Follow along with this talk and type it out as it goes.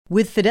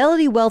With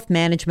Fidelity Wealth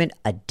Management,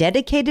 a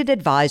dedicated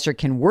advisor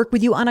can work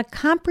with you on a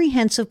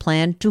comprehensive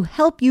plan to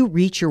help you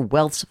reach your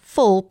wealth's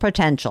full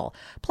potential.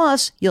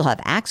 Plus, you'll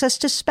have access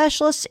to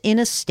specialists in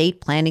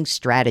estate planning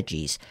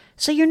strategies.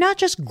 So you're not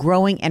just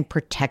growing and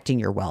protecting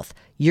your wealth,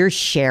 you're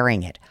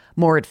sharing it.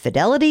 More at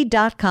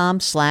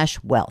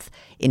fidelity.com/wealth.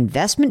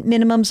 Investment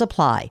minimums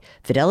apply.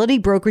 Fidelity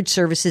Brokerage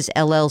Services,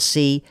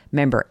 LLC,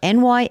 member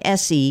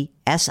NYSE,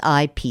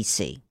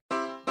 SIPC.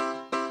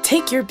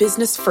 Take your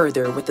business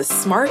further with the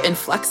smart and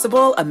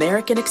flexible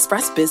American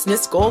Express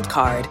Business Gold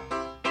Card.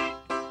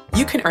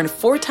 You can earn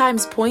 4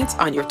 times points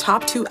on your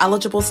top 2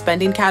 eligible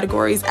spending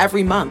categories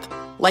every month,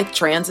 like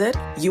transit,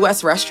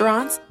 U.S.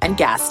 restaurants, and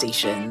gas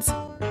stations.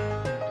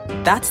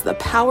 That's the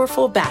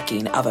powerful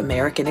backing of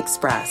American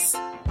Express.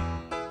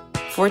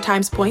 4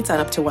 times points on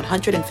up to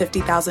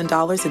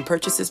 $150,000 in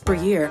purchases per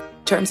year.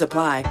 Terms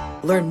apply.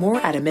 Learn more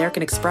at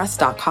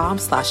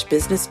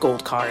americanexpress.com/business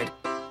gold card.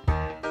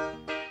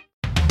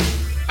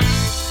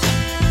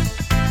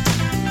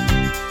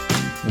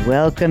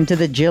 Welcome to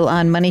the Jill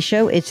on Money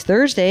Show. It's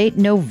Thursday,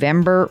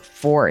 November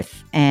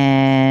 4th.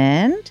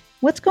 And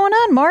what's going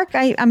on, Mark?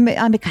 I'm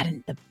kind of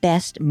in the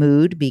best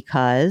mood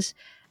because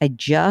I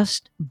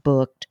just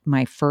booked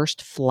my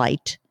first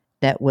flight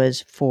that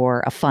was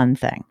for a fun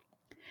thing.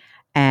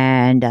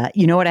 And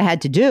you know what I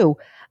had to do?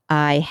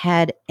 I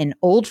had an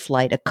old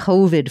flight, a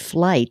COVID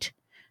flight.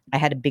 I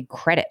had a big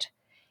credit.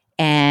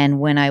 And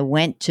when I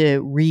went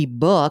to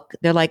rebook,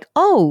 they're like,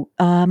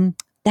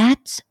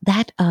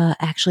 that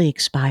actually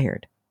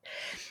expired.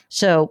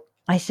 So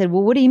I said,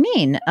 well, what do you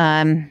mean?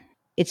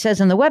 It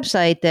says on the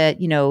website that,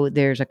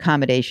 there's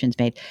accommodations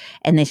made.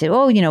 And they said,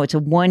 it's a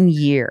 1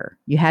 year.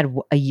 You had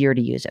a year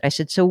to use it. I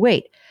said, so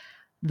wait,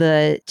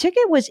 the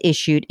ticket was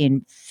issued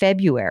in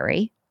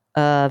February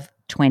of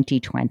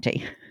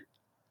 2020.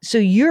 So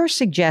you're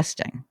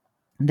suggesting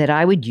that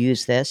I would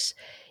use this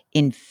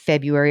in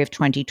February of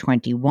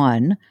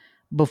 2021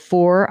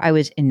 before I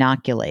was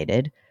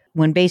inoculated,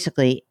 when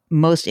basically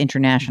most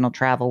international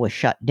travel was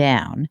shut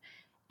down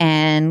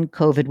and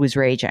COVID was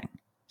raging.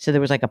 So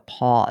there was like a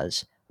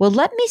pause. Well,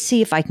 let me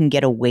see if I can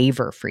get a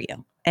waiver for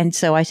you. And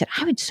so I said,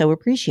 I would so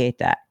appreciate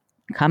that.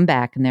 Come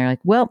back. And they're like,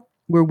 well,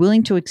 we're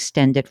willing to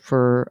extend it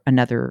for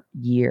another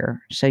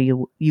year. So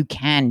you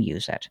can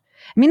use it.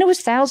 I mean, it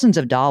was thousands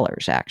of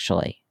dollars,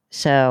 actually.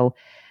 So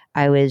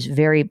I was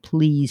very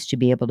pleased to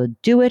be able to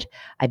do it.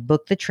 I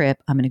booked the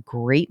trip. I'm in a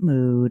great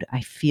mood.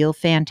 I feel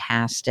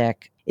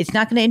fantastic. It's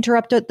not going to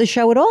interrupt the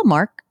show at all,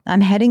 Mark.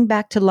 I'm heading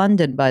back to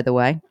London, by the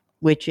way,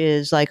 which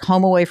is like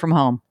home away from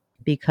home,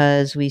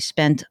 because we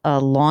spent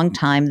a long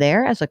time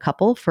there as a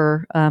couple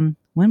for,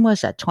 when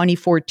was that?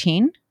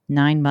 2014,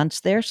 9 months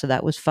there. So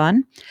that was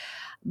fun.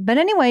 But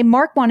anyway,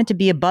 Mark wanted to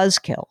be a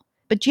buzzkill.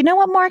 But you know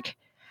what, Mark?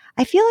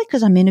 I feel like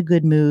because I'm in a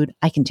good mood,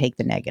 I can take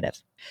the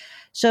negative.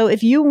 So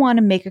if you want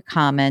to make a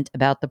comment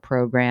about the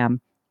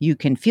program, you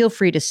can feel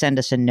free to send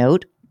us a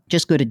note.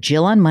 Just go to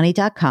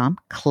jillonmoney.com,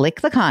 click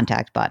the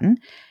contact button,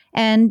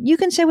 and you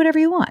can say whatever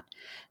you want.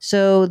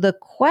 So the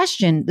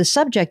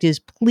subject is,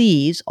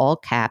 please, all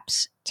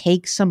caps,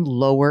 take some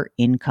lower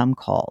income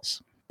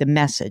calls. The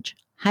message: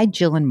 hi,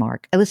 Jill and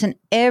Mark. I listen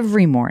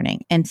every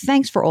morning, and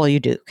thanks for all you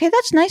do. Okay,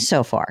 that's nice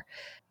so far.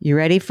 You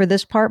ready for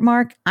this part,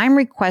 Mark? I'm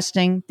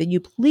requesting that you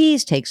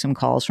please take some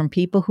calls from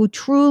people who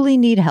truly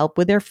need help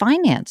with their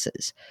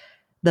finances.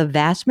 The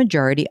vast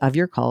majority of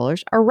your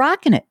callers are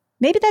rocking it.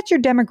 Maybe that's your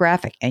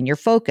demographic and your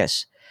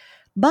focus.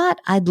 But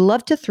I'd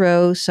love to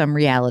throw some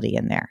reality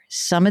in there.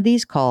 Some of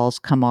these calls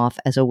come off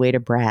as a way to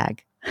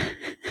brag.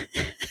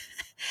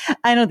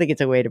 I don't think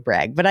it's a way to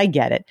brag, but I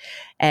get it.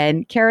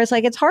 And Kara's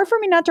like, it's hard for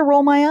me not to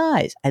roll my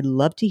eyes. I'd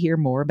love to hear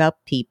more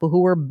about people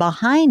who are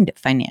behind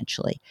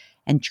financially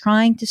and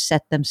trying to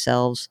set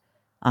themselves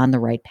on the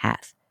right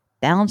path.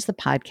 Balance the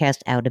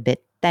podcast out a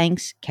bit.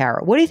 Thanks,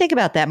 Kara. What do you think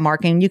about that,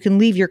 Mark? And you can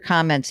leave your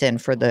comments in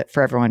for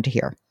everyone to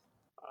hear.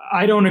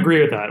 I don't agree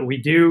with that. We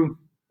do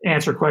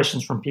answer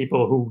questions from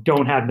people who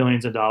don't have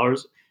millions of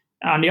dollars.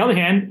 On the other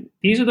hand,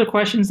 these are the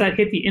questions that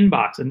hit the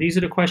inbox, and these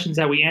are the questions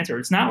that we answer.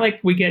 It's not like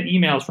we get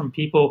emails from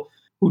people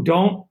who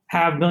don't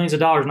have millions of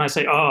dollars, and I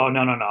say, oh,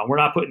 no, we're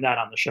not putting that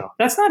on the show.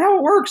 That's not how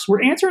it works.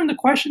 We're answering the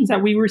questions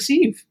that we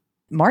receive.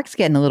 Mark's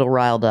getting a little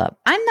riled up.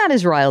 I'm not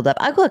as riled up.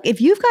 Look, if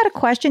you've got a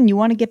question, you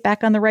want to get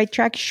back on the right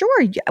track,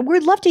 sure,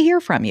 we'd love to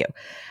hear from you.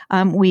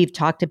 We've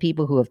talked to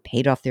people who have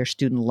paid off their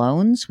student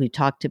loans.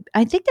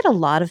 I think that a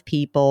lot of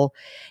people,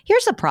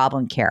 here's the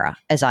problem, Kara,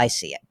 as I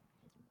see it.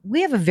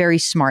 We have a very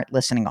smart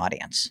listening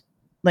audience,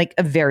 like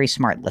a very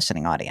smart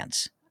listening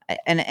audience.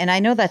 And I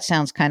know that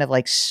sounds kind of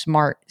like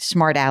smart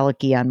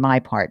alecky on my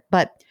part,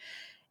 but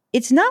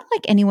it's not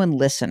like anyone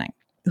listening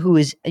who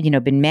has,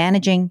 been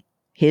managing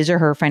his or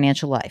her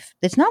financial life.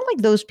 It's not like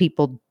those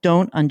people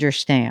don't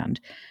understand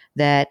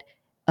that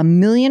a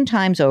million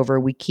times over,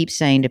 we keep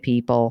saying to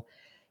people,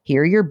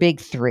 here are your big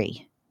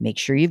 3. Make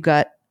sure you've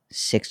got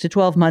 6 to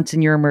 12 months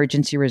in your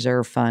emergency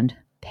reserve fund.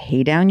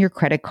 Pay down your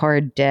credit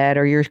card debt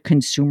or your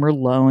consumer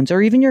loans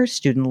or even your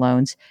student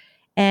loans,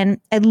 and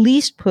at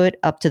least put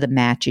up to the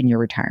match in your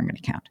retirement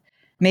account.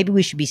 Maybe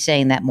we should be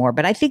saying that more,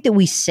 but I think that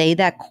we say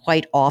that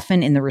quite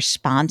often in the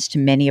response to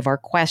many of our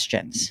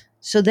questions.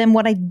 So then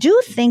what I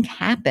do think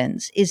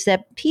happens is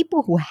that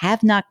people who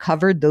have not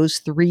covered those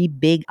 3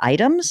 big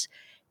items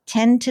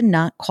tend to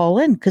not call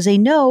in because they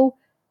know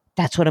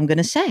that's what I'm going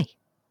to say.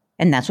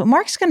 And that's what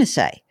Mark's going to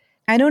say.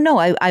 I don't know.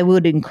 I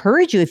would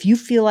encourage you, if you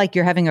feel like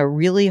you're having a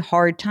really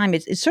hard time,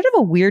 it's sort of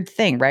a weird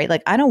thing, right?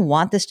 Like, I don't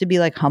want this to be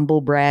like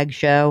humble brag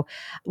show.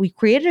 We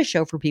created a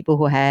show for people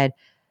who had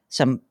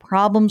some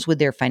problems with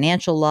their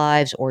financial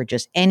lives or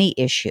just any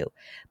issue.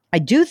 I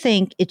do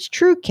think it's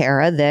true,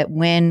 Kara, that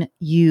when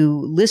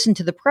you listen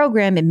to the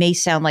program, it may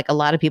sound like a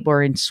lot of people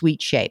are in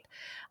sweet shape.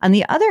 On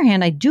the other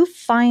hand, I do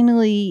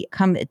finally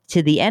come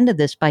to the end of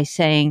this by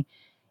saying,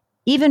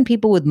 even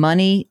people with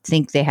money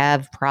think they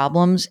have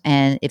problems.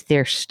 And if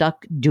they're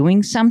stuck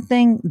doing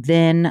something,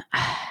 then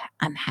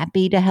I'm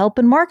happy to help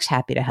and Mark's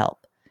happy to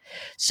help.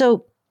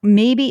 So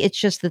maybe it's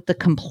just that the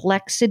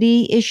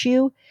complexity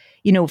issue,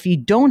 if you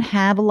don't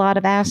have a lot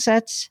of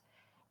assets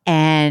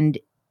and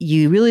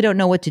you really don't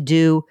know what to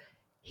do,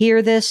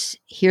 hear this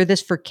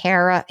for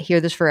Kara, hear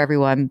this for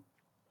everyone.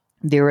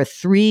 There are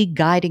 3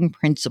 guiding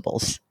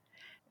principles.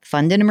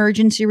 Fund an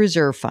emergency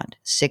reserve fund,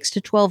 6 to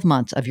 12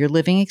 months of your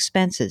living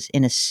expenses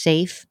in a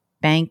safe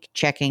bank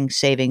checking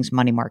savings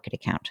money market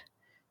account.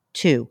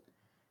 2,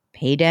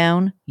 pay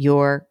down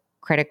your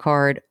credit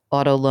card,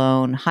 auto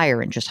loan,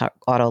 higher interest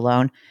auto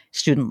loan,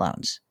 student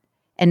loans.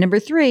 And number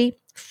 3,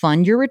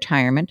 fund your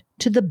retirement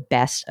to the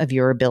best of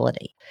your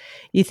ability.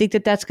 You think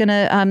that that's going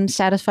to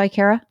satisfy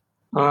Kara?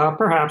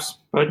 Perhaps,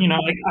 but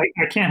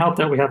I can't help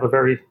that we have a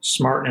very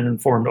smart and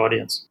informed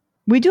audience.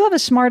 We do have a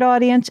smart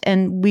audience,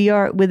 and they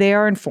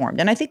are informed.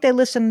 And I think they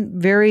listen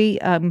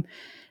very,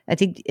 I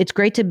think it's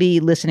great to be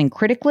listening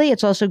critically.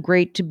 It's also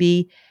great to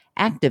be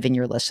active in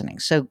your listening.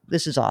 So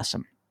this is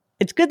awesome.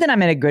 It's good that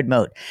I'm in a good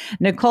mode.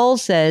 Nicole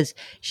says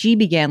she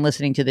began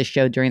listening to the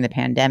show during the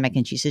pandemic,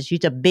 and she says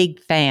she's a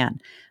big fan.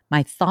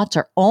 My thoughts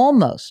are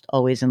almost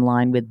always in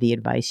line with the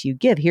advice you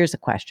give. Here's the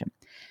question.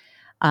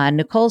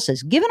 Nicole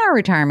says, given our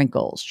retirement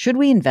goals, should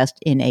we invest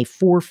in a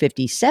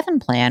 457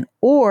 plan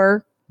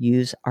or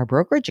use our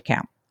brokerage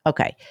account?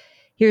 Okay,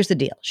 here's the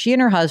deal. She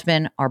and her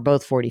husband are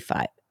both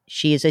 45.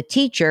 She is a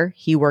teacher.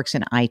 He works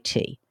in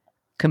IT.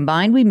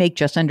 Combined, we make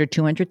just under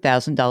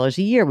 $200,000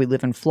 a year. We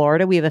live in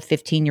Florida. We have a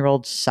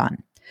 15-year-old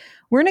son.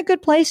 We're in a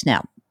good place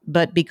now.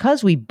 But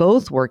because we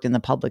both worked in the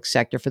public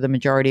sector for the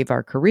majority of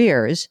our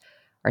careers,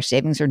 our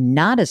savings are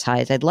not as high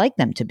as I'd like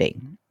them to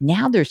be.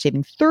 Now they're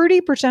saving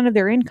 30% of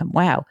their income.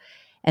 Wow.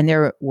 And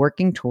they're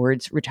working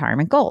towards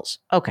retirement goals.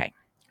 Okay.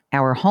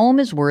 Our home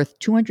is worth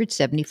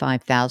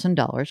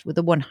 $275,000 with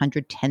a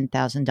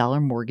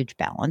 $110,000 mortgage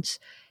balance,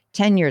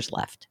 10 years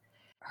left.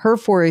 Her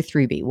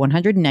 403B,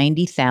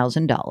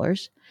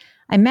 $190,000.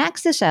 I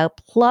maxed this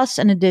out plus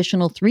an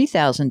additional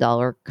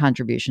 $3,000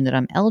 contribution that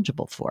I'm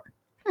eligible for.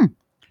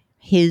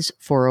 His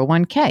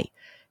 401k,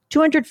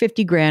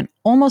 $250,000,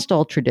 almost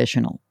all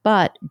traditional,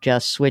 but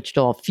just switched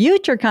all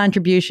future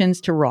contributions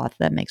to Roth.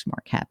 That makes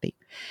Mark happy.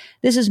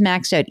 This is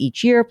maxed out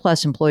each year,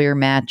 plus employer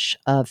match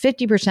of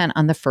 50%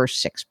 on the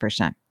first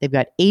 6%. They've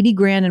got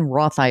 $80,000 in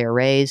Roth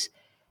IRAs,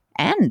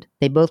 and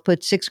they both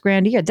put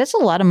 $6,000 a year. That's a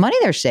lot of money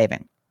they're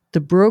saving. The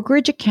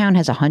brokerage account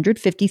has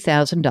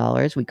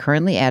 $150,000. We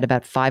currently add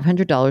about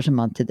 $500 a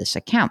month to this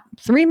account.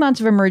 3 months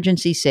of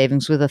emergency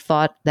savings with a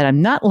thought that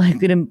I'm not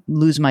likely to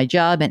lose my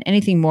job, and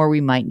anything more we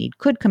might need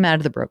could come out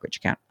of the brokerage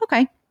account.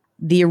 Okay.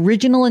 The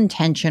original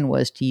intention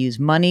was to use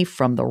money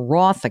from the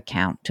Roth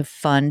account to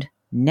fund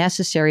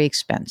necessary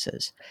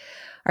expenses.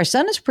 Our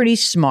son is pretty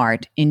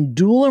smart in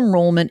dual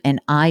enrollment and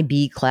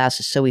IB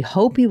classes, so we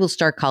hope he will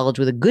start college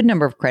with a good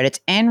number of credits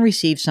and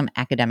receive some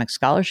academic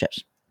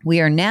scholarships. We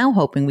are now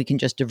hoping we can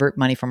just divert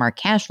money from our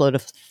cash flow to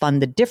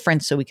fund the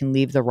difference so we can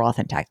leave the Roth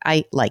intact.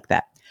 I like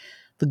that.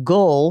 The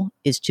goal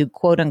is to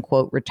quote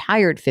unquote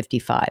retire at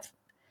 55.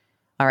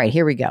 All right,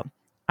 here we go.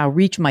 I'll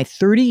reach my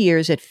 30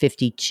 years at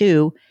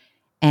 52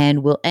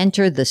 and will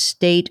enter the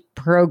state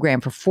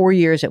program for 4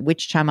 years, at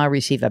which time I'll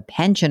receive a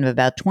pension of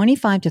about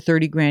 $25,000 to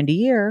 $30,000 a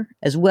year,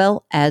 as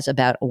well as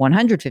about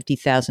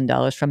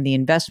 $150,000 from the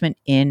investment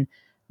in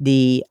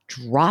the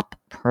DROP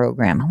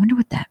program. I wonder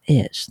what that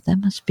is. That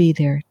must be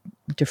their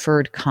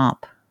deferred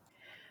comp.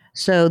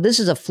 So this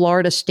is a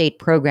Florida state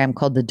program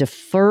called the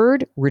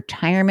Deferred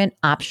Retirement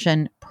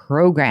Option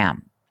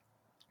Program,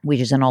 which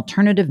is an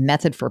alternative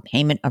method for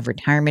payment of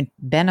retirement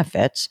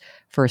benefits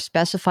for a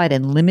specified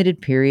and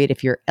limited period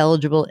if you're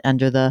eligible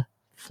under the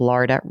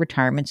Florida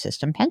Retirement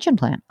System pension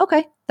plan.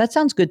 Okay, that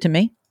sounds good to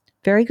me.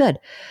 Very good.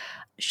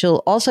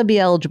 She'll also be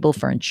eligible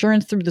for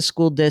insurance through the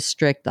school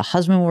district. The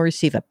husband will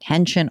receive a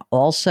pension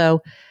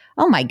also.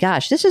 Oh my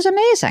gosh, this is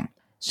amazing.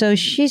 So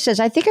she says,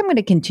 I think I'm going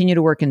to continue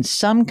to work in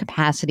some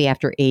capacity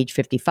after age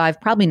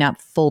 55, probably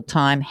not full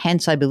time.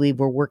 Hence, I believe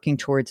we're working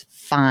towards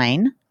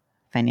FINE,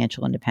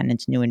 financial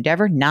independence, new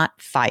endeavor, not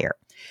FIRE.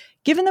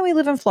 Given that we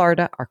live in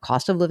Florida, our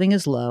cost of living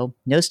is low,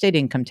 no state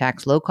income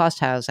tax, low cost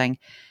housing,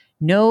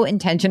 no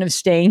intention of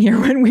staying here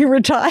when we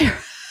retire.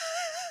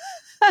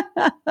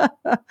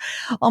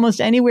 Almost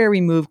anywhere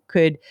we move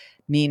could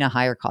mean a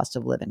higher cost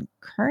of living?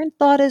 Current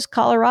thought is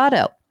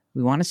Colorado.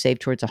 We want to save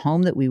towards a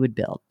home that we would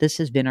build. This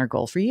has been our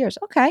goal for years.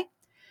 Okay.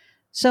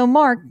 So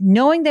Mark,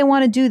 knowing they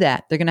want to do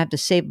that, they're going to have to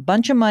save a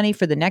bunch of money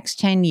for the next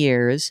 10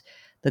 years.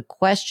 The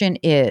question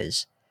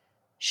is,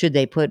 should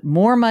they put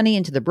more money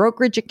into the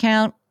brokerage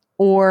account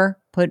or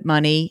put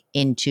money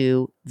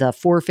into the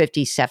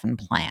 457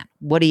 plan?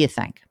 What do you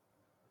think?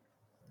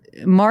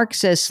 Mark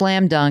says,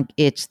 slam dunk,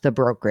 it's the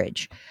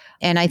brokerage.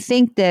 And I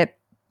think that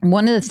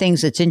one of the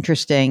things that's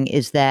interesting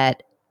is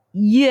that,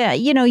 yeah,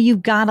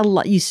 you've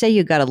got you say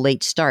you got a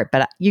late start,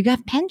 but you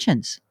got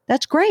pensions.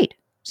 That's great.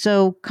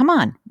 So come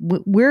on,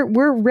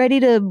 we're ready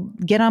to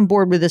get on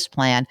board with this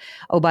plan.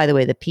 Oh, by the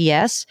way, the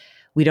PS,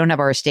 we don't have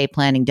our estate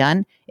planning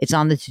done. It's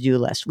on the to-do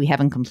list. We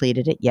haven't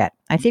completed it yet.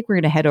 I think we're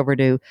going to head over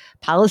to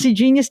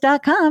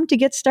PolicyGenius.com to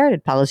get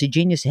started. Policy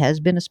Genius has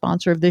been a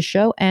sponsor of this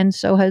show, and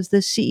so has the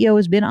CEO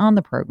has been on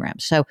the program.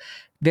 So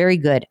very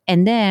good.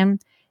 And then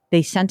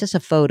they sent us a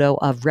photo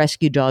of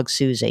rescue dog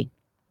Susie.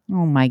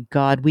 Oh my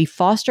God. We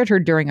fostered her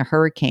during a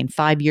hurricane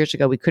 5 years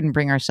ago. We couldn't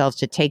bring ourselves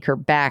to take her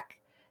back.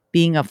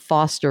 Being a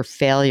foster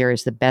failure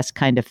is the best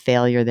kind of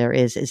failure there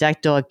is. Is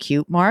that dog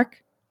cute,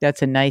 Mark?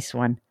 That's a nice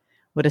one.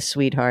 What a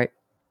sweetheart.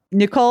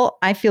 Nicole,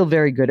 I feel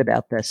very good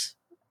about this.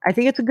 I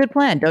think it's a good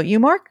plan. Don't you,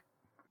 Mark?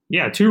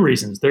 Yeah, two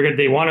reasons.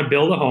 They want to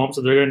build a home,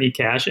 so they're going to need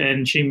cash,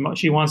 and she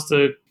wants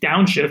to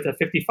downshift at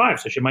 55,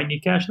 so she might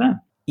need cash then.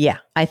 Yeah,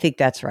 I think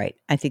that's right.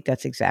 I think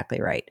that's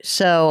exactly right.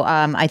 So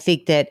I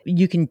think that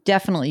you can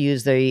definitely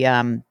use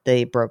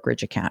the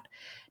brokerage account.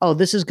 Oh,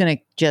 this is going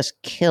to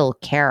just kill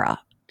Kara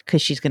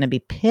because she's going to be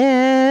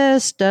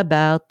pissed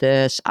about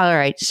this. All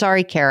right.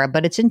 Sorry, Kara,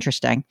 but it's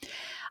interesting.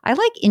 I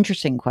like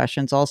interesting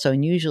questions also.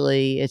 And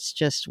usually it's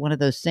just one of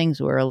those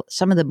things where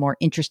some of the more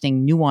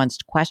interesting,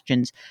 nuanced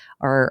questions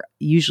are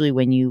usually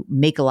when you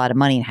make a lot of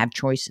money and have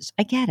choices.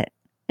 I get it.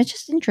 It's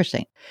just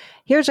interesting.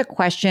 Here's a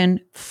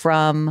question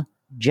from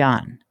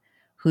John,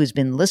 who's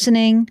been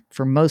listening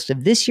for most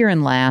of this year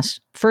and last.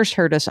 First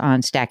heard us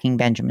on Stacking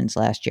Benjamins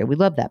last year. We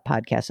love that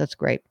podcast. That's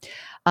great.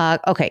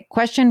 Okay.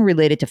 Question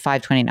related to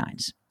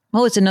 529s.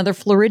 Oh, it's another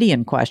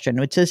Floridian question.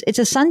 It says, it's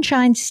a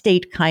sunshine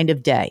state kind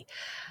of day.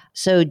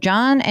 So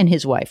John and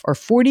his wife are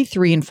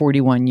 43 and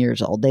 41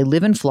 years old. They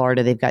live in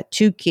Florida. They've got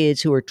two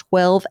kids who are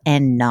 12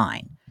 and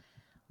 9.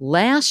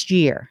 Last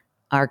year,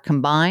 our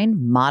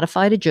combined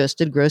modified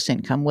adjusted gross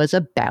income was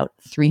about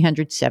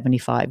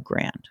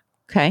 $375,000.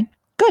 Okay,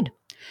 good.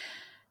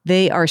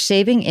 They are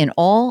saving in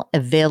all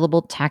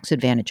available tax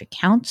advantage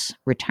accounts.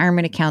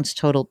 Retirement accounts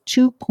total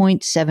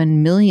 $2.7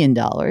 million.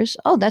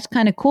 Oh, that's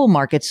kind of cool,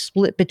 Mark. It's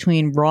split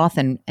between Roth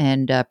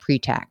and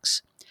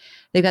pre-tax.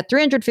 They've got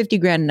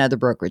 $350,000 in other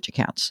brokerage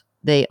accounts.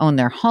 They own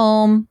their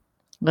home.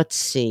 Let's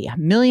see, $1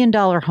 million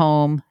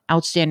home,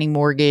 outstanding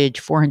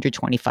mortgage,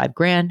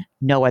 $425,000,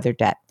 no other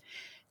debt.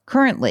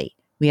 Currently,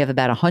 we have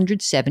about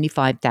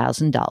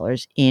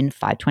 $175,000 in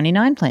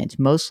 529 plans,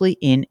 mostly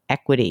in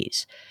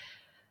equities.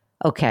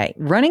 Okay,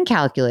 running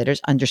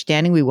calculators,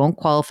 understanding we won't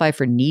qualify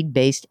for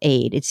need-based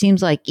aid. It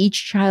seems like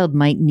each child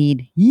might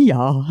need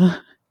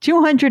 $250,000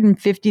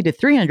 to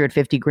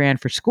 $350,000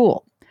 for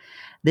school.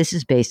 This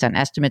is based on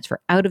estimates for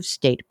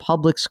out-of-state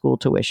public school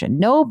tuition.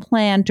 No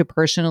plan to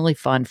personally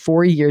fund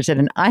 4 years at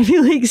an Ivy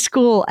League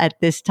school at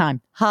this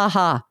time. Ha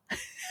ha.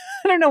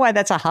 I don't know why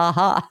that's a ha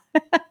ha.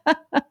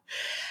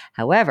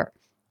 However,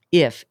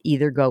 if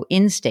either go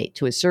in-state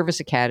to a service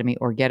academy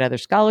or get other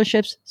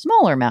scholarships,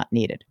 smaller amount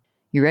needed.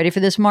 You ready for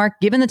this, Mark?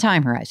 Given the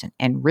time horizon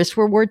and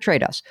risk-reward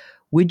trade-offs,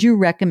 would you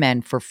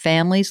recommend for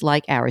families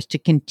like ours to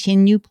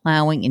continue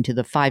plowing into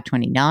the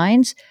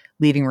 529s,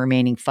 leaving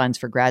remaining funds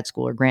for grad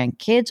school or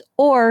grandkids,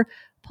 or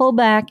pull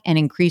back and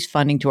increase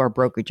funding to our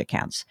brokerage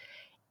accounts?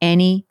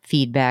 Any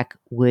feedback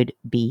would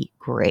be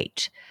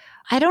great.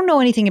 I don't know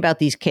anything about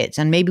these kids,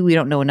 and maybe we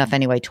don't know enough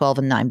anyway, 12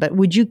 and 9, but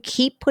would you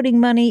keep putting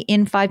money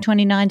in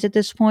 529s at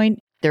this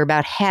point? They're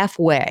about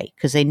halfway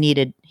because they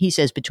needed, he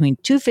says, between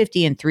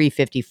 $250 and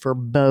 $350 for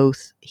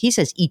both. He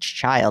says each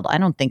child. I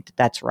don't think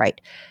that's right.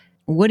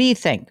 What do you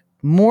think?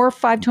 More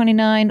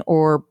 529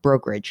 or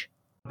brokerage?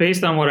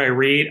 Based on what I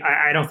read,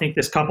 I don't think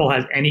this couple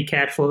has any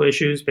cash flow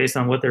issues based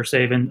on what they're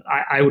saving.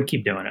 I would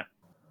keep doing it.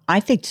 I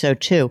think so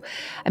too.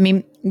 I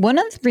mean, one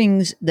of the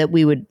things that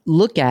we would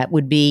look at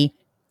would be,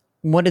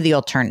 what are the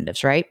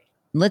alternatives, right?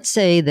 Let's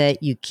say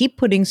that you keep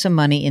putting some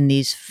money in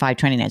these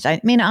 529s. I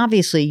mean,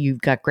 obviously,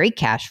 you've got great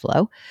cash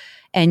flow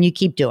and you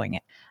keep doing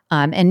it.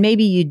 And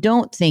maybe you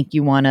don't think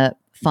you want to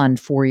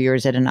fund 4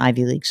 years at an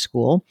Ivy League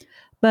school.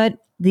 But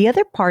the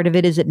other part of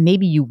it is that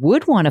maybe you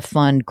would want to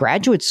fund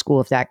graduate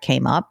school if that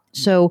came up.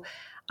 So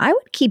I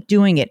would keep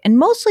doing it. And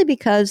mostly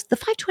because the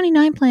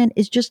 529 plan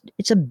is just,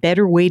 it's a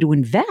better way to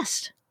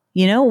invest.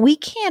 You know, we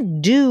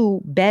can't do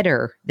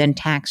better than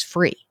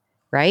tax-free,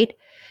 right?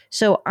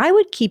 So I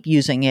would keep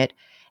using it.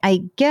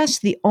 I guess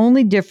the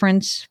only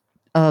difference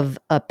of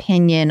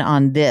opinion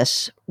on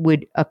this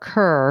would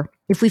occur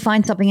if we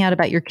find something out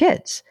about your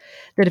kids.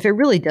 That if it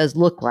really does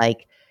look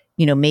like,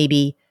 you know,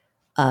 maybe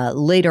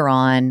later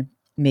on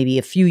maybe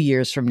a few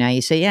years from now,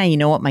 you say, yeah, you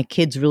know what? My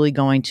kid's really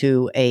going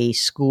to a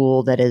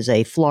school that is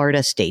a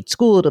Florida state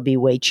school. It'll be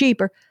way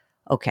cheaper.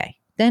 Okay,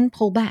 then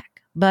pull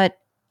back. But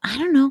I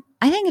don't know.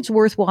 I think it's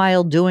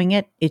worthwhile doing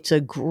it. It's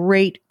a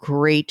great,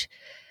 great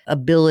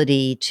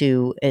ability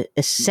to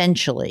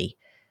essentially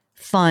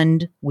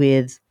fund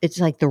with, it's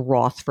like the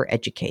Roth for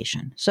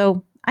education.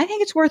 So I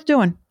think it's worth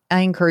doing.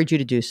 I encourage you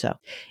to do so.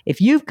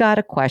 If you've got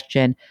a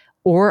question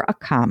or a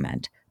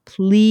comment,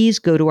 please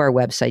go to our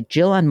website,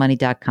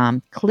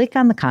 jillonmoney.com, click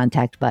on the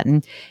contact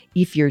button.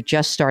 If you're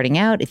just starting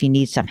out, if you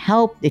need some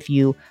help, if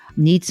you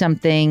need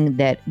something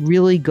that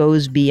really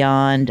goes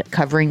beyond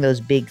covering those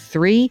big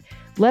three,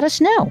 let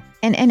us know.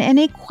 And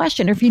any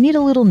question, or if you need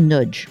a little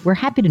nudge, we're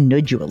happy to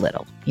nudge you a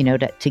little,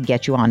 to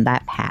get you on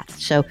that path.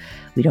 So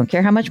we don't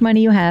care how much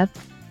money you have.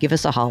 Give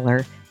us a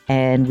holler,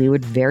 and we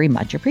would very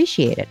much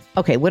appreciate it.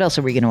 Okay, what else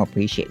are we going to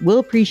appreciate? We'll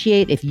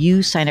appreciate if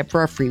you sign up for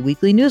our free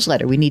weekly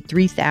newsletter. We need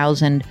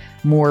 3,000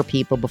 more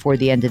people before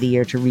the end of the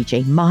year to reach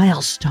a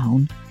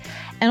milestone.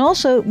 And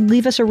also,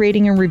 leave us a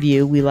rating and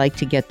review. We like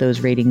to get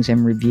those ratings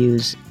and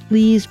reviews.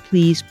 Please,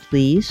 please,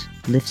 please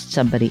lift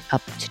somebody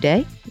up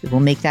today. It will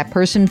make that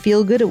person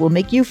feel good. It will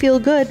make you feel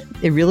good.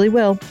 It really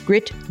will.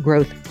 Grit,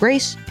 growth,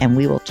 grace, and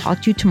we will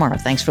talk to you tomorrow.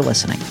 Thanks for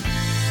listening.